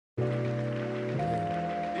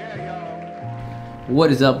What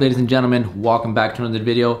is up, ladies and gentlemen? Welcome back to another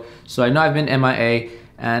video. So I know I've been MIA,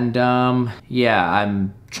 and yeah,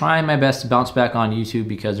 I'm trying my best to bounce back on YouTube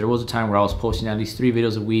because there was a time where I was posting at least 3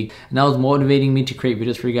 videos a week, and that was motivating me to create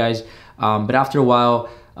videos for you guys. But after a while,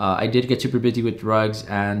 I did get super busy with rugs,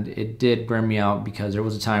 and it did burn me out because there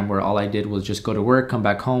was a time where all I did was just go to work, come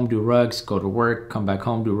back home, do rugs, go to work, come back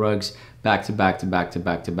home, do rugs, back to back to back to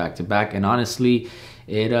back to back to back. And honestly,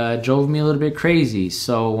 it drove me a little bit crazy.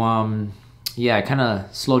 So yeah, I kind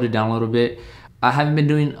of slowed it down a little bit. I haven't been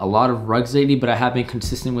doing a lot of rugs lately, but I have been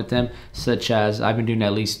consistent with them, such as I've been doing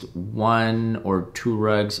at least 1 or 2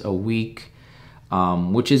 rugs a week,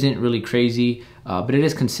 which isn't really crazy, but it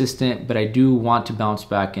is consistent. But I do want to bounce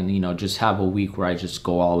back and, you know, just have a week where I just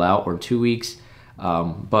go all out, or 2 weeks.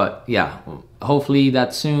 But yeah, hopefully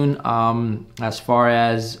that's soon. As far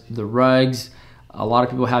as the rugs, a lot of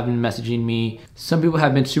people have been messaging me. Some people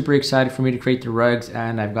have been super excited for me to create the rugs,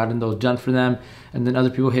 and I've gotten those done for them. And then other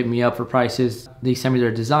people hit me up for prices. They send me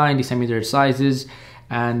their design, they send me their sizes,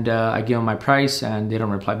 and I give them my price, and they don't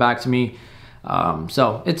reply back to me.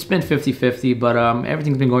 So it's been 50-50, but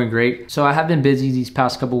everything's been going great. So I have been busy these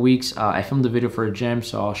past couple weeks. I filmed a video for a gym,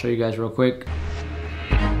 so I'll show you guys real quick.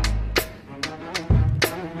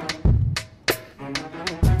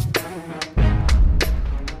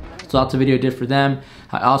 So that's a video I did for them.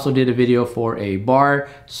 I also did a video for a bar,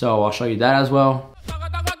 so I'll show you that as well.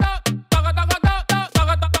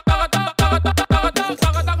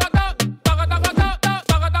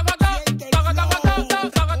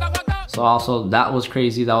 So also that was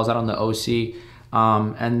crazy. That was out on the OC.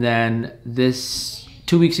 And then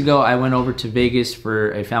 2 weeks ago, I went over to Vegas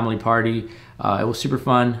for a family party. It was super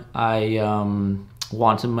fun. I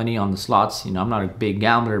won some money on the slots. You know, I'm not a big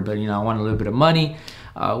gambler, but you know, I won a little bit of money,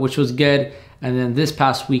 which was good. And then this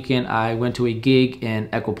past weekend, I went to a gig in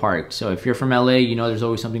Echo Park. So if you're from LA, you know there's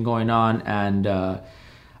always something going on. And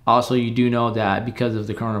also you do know that because of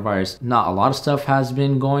the coronavirus, not a lot of stuff has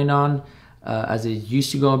been going on as it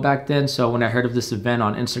used to go back then. So when I heard of this event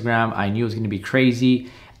on Instagram, I knew it was gonna be crazy.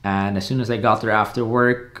 And as soon as I got there after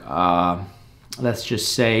work, let's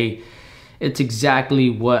just say it's exactly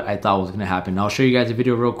what I thought was gonna happen. I'll show you guys a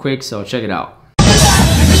video real quick, so check it out.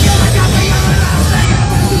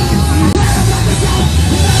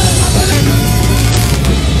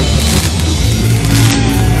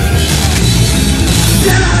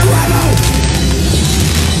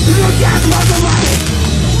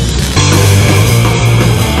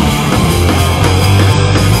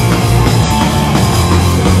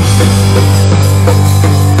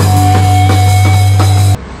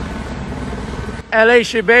 LA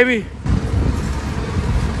shit, baby.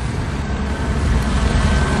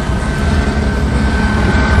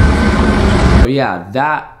 Yeah,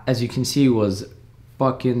 that, as you can see, was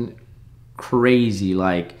fucking crazy.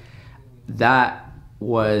 Like, that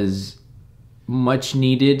was much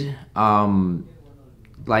needed.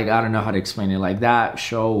 Like, I don't know how to explain it. Like, that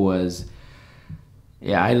show was,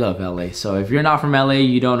 yeah, I love LA. So if you're not from LA,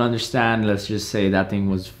 you don't understand. Let's just say that thing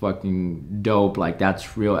was fucking dope. Like,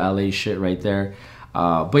 that's real LA shit right there.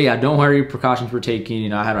 But yeah, don't worry, precautions were taken. You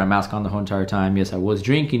know, I had my mask on the whole entire time. Yes, I was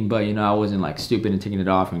drinking, but you know, I wasn't like stupid and taking it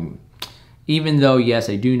off. And even though, yes,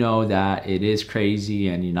 I do know that it is crazy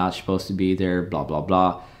and you're not supposed to be there, blah, blah,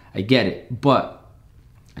 blah. I get it, but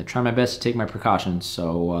I try my best to take my precautions.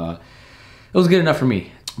 So it was good enough for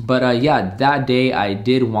me. But yeah, that day I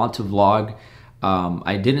did want to vlog.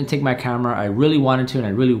 I didn't take my camera. I really wanted to, and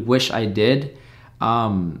I really wish I did.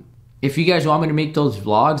 If you guys want me to make those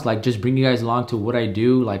vlogs, like just bring you guys along to what I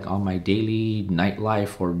do, like on my daily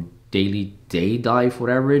nightlife or daily day life,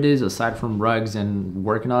 whatever it is, aside from rugs and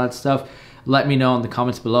work and all that stuff, let me know in the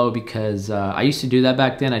comments below, because I used to do that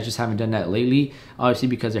back then. I just haven't done that lately, obviously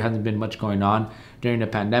because there hasn't been much going on during the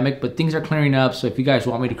pandemic, but things are clearing up. So if you guys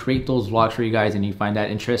want me to create those vlogs for you guys and you find that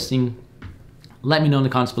interesting, let me know in the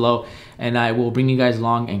comments below, and I will bring you guys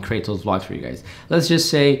along and create those vlogs for you guys. Let's just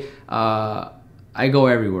say I go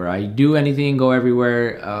everywhere. I do anything, go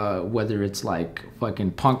everywhere, whether it's like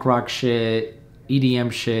fucking punk rock shit,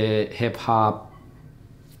 EDM shit, hip hop.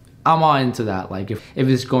 I'm all into that. Like if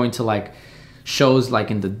it's going to like shows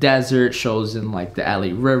like in the desert, shows in like the LA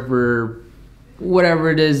River, whatever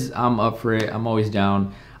it is, I'm up for it. I'm always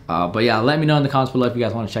down. But yeah, let me know in the comments below if you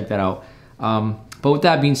guys want to check that out. But with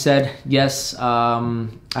that being said, yes, I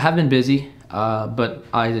have been busy, but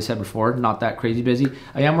as I said before, not that crazy busy.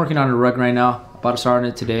 I am working on a rug right now, about to start on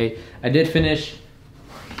it today. I did finish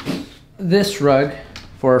this rug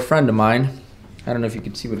for a friend of mine. I don't know if you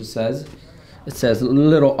can see what it says. It says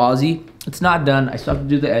Little Aussie. It's not done. I still have to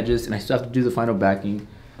do the edges and I still have to do the final backing.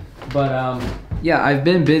 But yeah, I've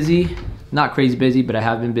been busy. Not crazy busy, but I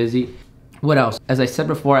have been busy. What else? As I said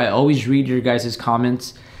before, I always read your guys'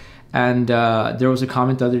 comments, and there was a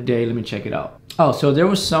comment the other day. Let me check it out. Oh, so there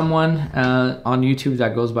was someone on YouTube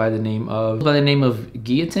that goes by the name of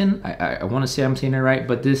Guillotine. I want to say I'm saying it right,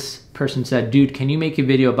 but this person said, dude, can you make a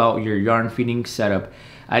video about your yarn feeding setup?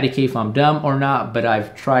 IDK if I'm dumb or not, but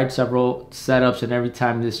I've tried several setups and every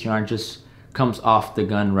time this yarn just comes off the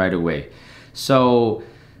gun right away. So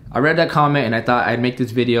I read that comment and I thought I'd make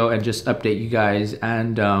this video and just update you guys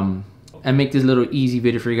and make this little easy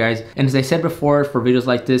video for you guys. And as I said before, for videos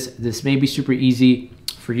like this may be super easy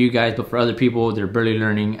for you guys, but for other people, they're barely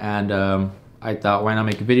learning, and I thought, why not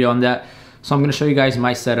make a video on that? So I'm gonna show you guys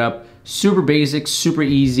my setup. Super basic, super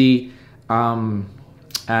easy. Yeah,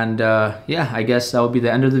 I guess that will be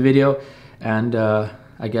the end of the video. And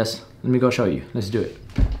I guess, let me go show you. Let's do it.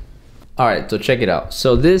 All right, so check it out.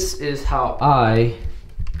 So this is how I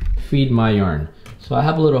feed my yarn. So I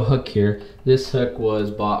have a little hook here. This hook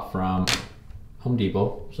was bought from Home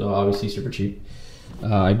Depot, so obviously super cheap.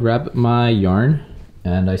 I grab my yarn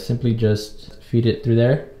and I simply just feed it through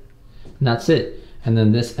there, and that's it. And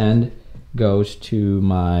then this end goes to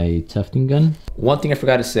my tufting gun. One thing I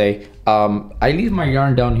forgot to say, I leave my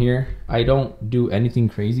yarn down here. I don't do anything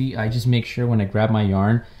crazy. I just make sure when I grab my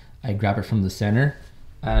yarn, I grab it from the center,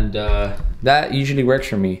 and that usually works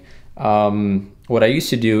for me. What I used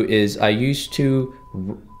to do is I used to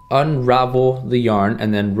unravel the yarn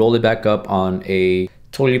and then roll it back up on a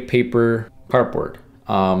toilet paper cardboard.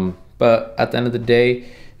 But at the end of the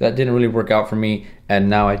day, that didn't really work out for me, and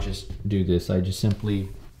now I just do this. I just simply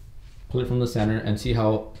pull it from the center and see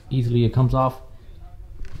how easily it comes off,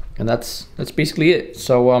 and that's basically it.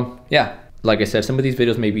 So yeah, like I said, some of these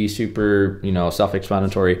videos may be super, you know,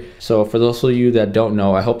 self-explanatory. So for those of you that don't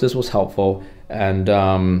know, I hope this was helpful. And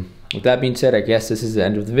with that being said, I guess this is the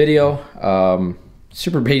end of the video.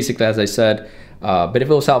 Super basic, as I said. But if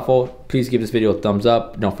it was helpful, please give this video a thumbs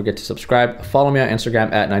up. Don't forget to subscribe. Follow me on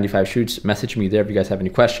Instagram at 95shoots. Message me there if you guys have any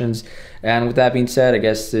questions. And with that being said, I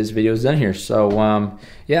guess this video is done here. So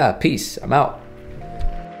yeah, peace. I'm out.